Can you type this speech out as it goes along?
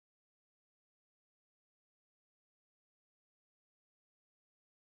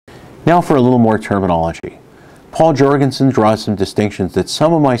Now for a little more terminology. Paul Jorgensen draws some distinctions that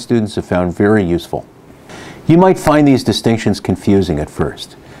some of my students have found very useful. You might find these distinctions confusing at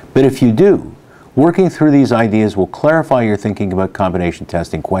first, but if you do, working through these ideas will clarify your thinking about combination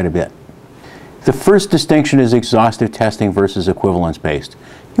testing quite a bit. The first distinction is exhaustive testing versus equivalence-based.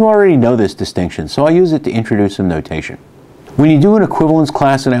 You already know this distinction, so I'll use it to introduce some notation. When you do an equivalence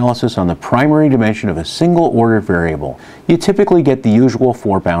class analysis on the primary dimension of a single ordered variable, you typically get the usual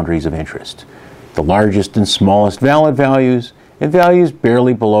 4 boundaries of interest: the largest and smallest valid values, and values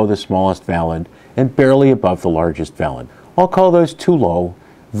barely below the smallest valid, and barely above the largest valid. I'll call those too low,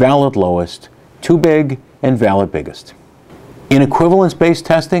 valid lowest, too big, and valid biggest. In equivalence-based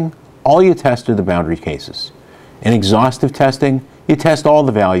testing, all you test are the boundary cases. In exhaustive testing, you test all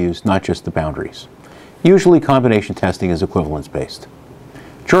the values, not just the boundaries. Usually combination testing is equivalence-based.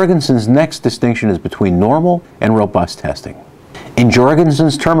 Jorgensen's next distinction is between normal and robust testing. In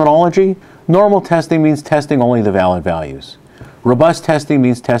Jorgensen's terminology, normal testing means testing only the valid values. Robust testing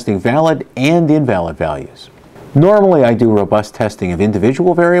means testing valid and invalid values. Normally I do robust testing of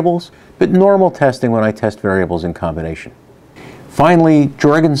individual variables, but normal testing when I test variables in combination. Finally,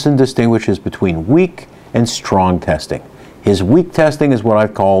 Jorgensen distinguishes between weak and strong testing. His weak testing is what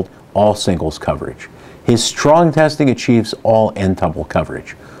I've called all singles coverage. His strong testing achieves all n-tuple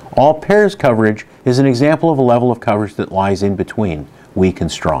coverage. All pairs coverage is an example of a level of coverage that lies in between weak and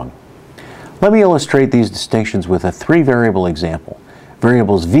strong. Let me illustrate these distinctions with a 3-variable example.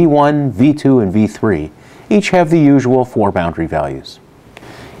 Variables v1, v2, and v3 each have the usual 4 boundary values.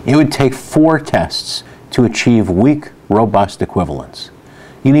 It would take 4 tests to achieve weak, robust equivalence.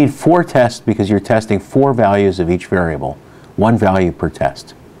 You need 4 tests because you're testing 4 values of each variable, 1 value per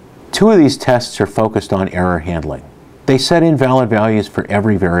test. 2 of these tests are focused on error handling. They set invalid values for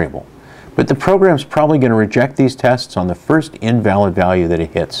every variable, but the program's probably going to reject these tests on the first invalid value that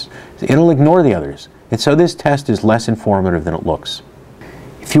it hits. It'll ignore the others, and so this test is less informative than it looks.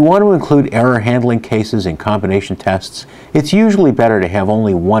 If you want to include error handling cases in combination tests, it's usually better to have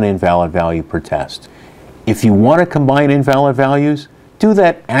only 1 invalid value per test. If you want to combine invalid values, do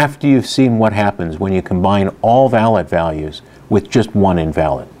that after you've seen what happens when you combine all valid values with just 1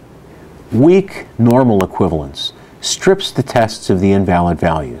 invalid. Weak normal equivalence strips the tests of the invalid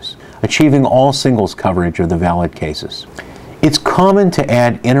values, achieving all singles coverage of the valid cases. It's common to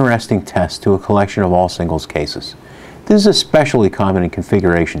add interesting tests to a collection of all singles cases. This is especially common in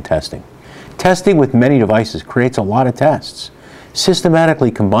configuration testing. Testing with many devices creates a lot of tests.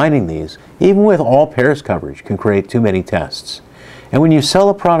 Systematically combining these, even with all pairs coverage, can create too many tests. And when you sell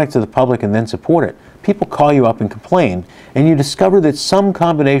a product to the public and then support it, people call you up and complain, and you discover that some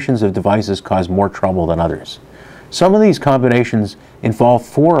combinations of devices cause more trouble than others. Some of these combinations involve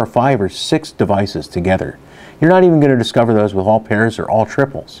 4 or 5 or 6 devices together. You're not even going to discover those with all pairs or all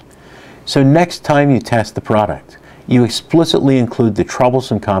triples. So next time you test the product, you explicitly include the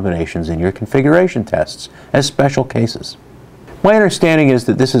troublesome combinations in your configuration tests as special cases. My understanding is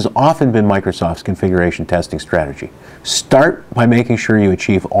that this has often been Microsoft's configuration testing strategy. Start by making sure you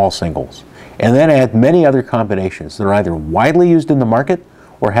achieve all singles, and then add many other combinations that are either widely used in the market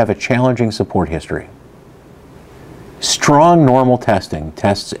or have a challenging support history. Strong normal testing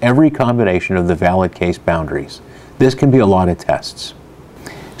tests every combination of the valid case boundaries. This can be a lot of tests.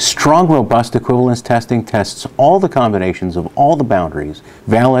 Strong robust equivalence testing tests all the combinations of all the boundaries,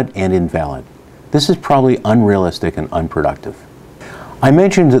 valid and invalid. This is probably unrealistic and unproductive. I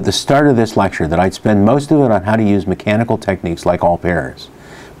mentioned at the start of this lecture that I'd spend most of it on how to use mechanical techniques like all pairs,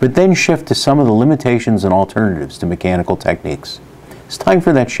 but then shift to some of the limitations and alternatives to mechanical techniques. It's time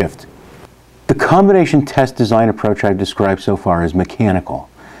for that shift. The combination test design approach I've described so far is mechanical.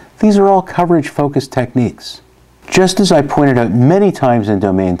 These are all coverage-focused techniques. Just as I pointed out many times in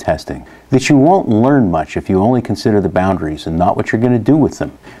domain testing, that you won't learn much if you only consider the boundaries and not what you're going to do with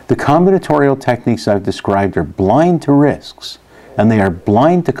them. The combinatorial techniques I've described are blind to risks, and they are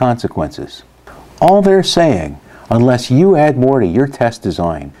blind to consequences. All they're saying, unless you add more to your test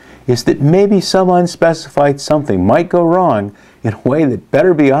design, is that maybe some unspecified something might go wrong in a way that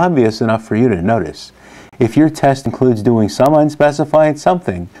better be obvious enough for you to notice. If your test includes doing some unspecified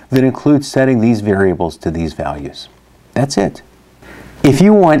something that includes setting these variables to these values. That's it. If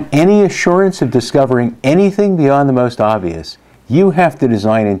you want any assurance of discovering anything beyond the most obvious, you have to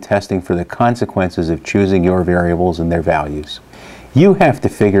design in testing for the consequences of choosing your variables and their values. You have to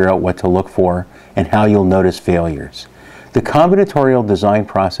figure out what to look for and how you'll notice failures. The combinatorial design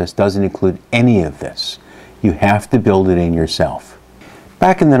process doesn't include any of this. You have to build it in yourself.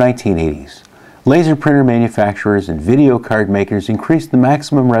 Back in the 1980s, laser printer manufacturers and video card makers increased the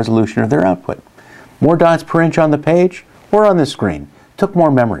maximum resolution of their output. More dots per inch on the page or on the screen took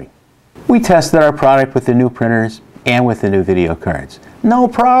more memory. We tested our product with the new printers and with the new video cards. No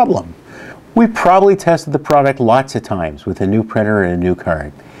problem. We probably tested the product lots of times with a new printer and a new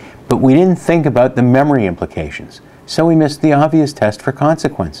card, but we didn't think about the memory implications, so we missed the obvious test for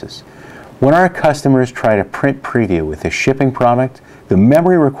consequences. When our customers try to print preview with a shipping product, the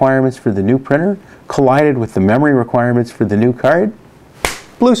memory requirements for the new printer collided with the memory requirements for the new card.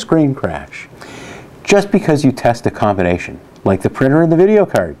 Blue screen crash. Just because you test a combination, like the printer and the video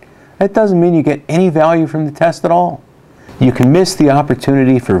card, that doesn't mean you get any value from the test at all. You can miss the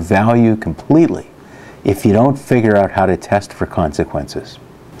opportunity for value completely if you don't figure out how to test for consequences.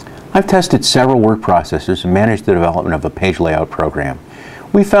 I've tested several word processors and managed the development of a page layout program.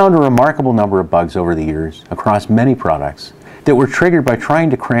 We found a remarkable number of bugs over the years across many products that were triggered by trying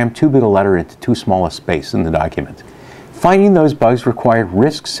to cram too big a letter into too small a space in the document. Finding those bugs required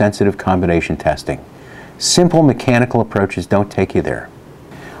risk-sensitive combination testing. Simple mechanical approaches don't take you there.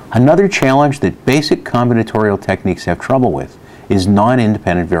 Another challenge that basic combinatorial techniques have trouble with is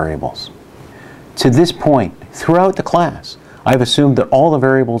non-independent variables. To this point, throughout the class, I've assumed that all the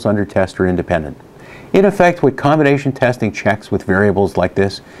variables under test are independent. In effect, what combination testing checks with variables like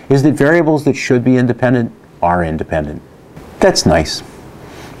this is that variables that should be independent are independent. That's nice.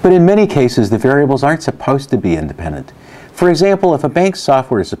 But in many cases, the variables aren't supposed to be independent. For example, if a bank's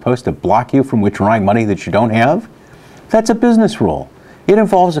software is supposed to block you from withdrawing money that you don't have, that's a business rule. It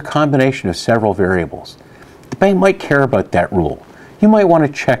involves a combination of several variables. The bank might care about that rule. You might want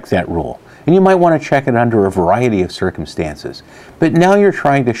to check that rule, and you might want to check it under a variety of circumstances. But now you're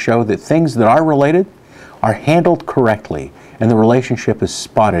trying to show that things that are related are handled correctly, and the relationship is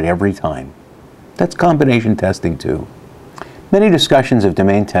spotted every time. That's combination testing too. Many discussions of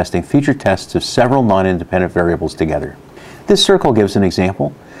domain testing feature tests of several non-independent variables together. This circle gives an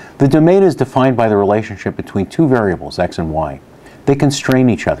example. The domain is defined by the relationship between two variables, x and y. They constrain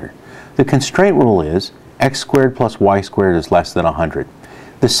each other. The constraint rule is x squared plus y squared is less than 100.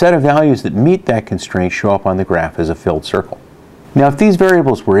 The set of values that meet that constraint show up on the graph as a filled circle. Now, if these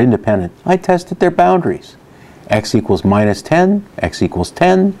variables were independent, I tested their boundaries. X equals minus 10, x equals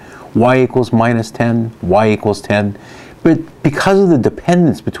 10, y equals minus 10, y equals 10. But because of the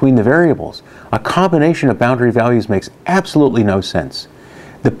dependence between the variables, a combination of boundary values makes absolutely no sense.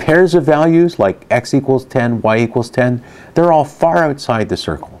 The pairs of values, like x equals 10, y equals 10, they're all far outside the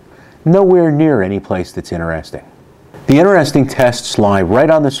circle, nowhere near any place that's interesting. The interesting tests lie right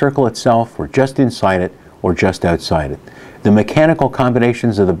on the circle itself, or just inside it, or just outside it. The mechanical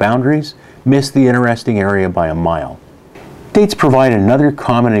combinations of the boundaries miss the interesting area by a mile. Dates provide another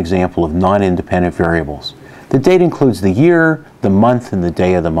common example of non-independent variables. The date includes the year, the month, and the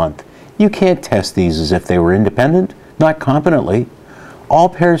day of the month. You can't test these as if they were independent, not competently. All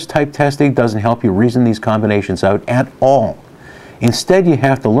pairs type testing doesn't help you reason these combinations out at all. Instead, you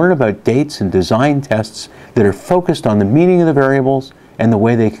have to learn about dates and design tests that are focused on the meaning of the variables and the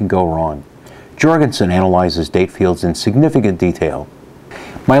way they can go wrong. Jorgensen analyzes date fields in significant detail.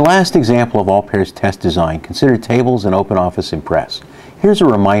 My last example of all pairs test design considered tables in OpenOffice Impress. Here's a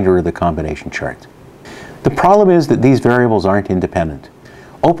reminder of the combination chart. The problem is that these variables aren't independent.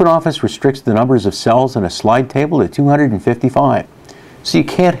 OpenOffice restricts the numbers of cells in a slide table to 255. So you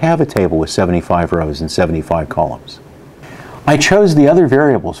can't have a table with 75 rows and 75 columns. I chose the other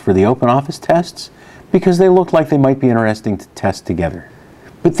variables for the OpenOffice tests because they looked like they might be interesting to test together.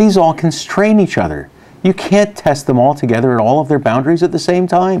 But these all constrain each other. You can't test them all together at all of their boundaries at the same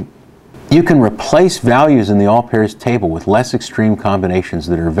time. You can replace values in the all pairs table with less extreme combinations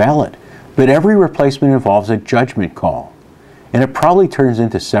that are valid, but every replacement involves a judgment call, and it probably turns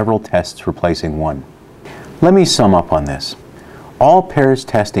into several tests replacing one. Let me sum up on this. All pairs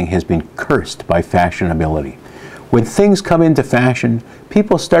testing has been cursed by fashionability. When things come into fashion,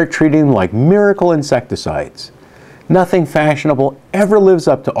 people start treating them like miracle insecticides. Nothing fashionable ever lives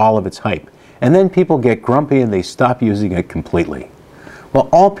up to all of its hype, and then people get grumpy and they stop using it completely. Well,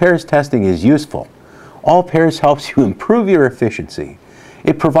 all pairs testing is useful. All pairs helps you improve your efficiency.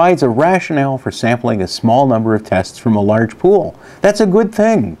 It provides a rationale for sampling a small number of tests from a large pool. That's a good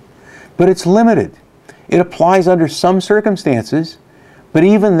thing, but it's limited. It applies under some circumstances, but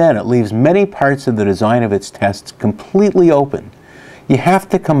even then it leaves many parts of the design of its tests completely open. You have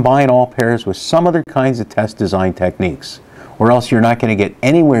to combine all pairs with some other kinds of test design techniques, or else you're not going to get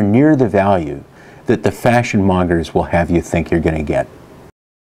anywhere near the value that the fashion mongers will have you think you're going to get.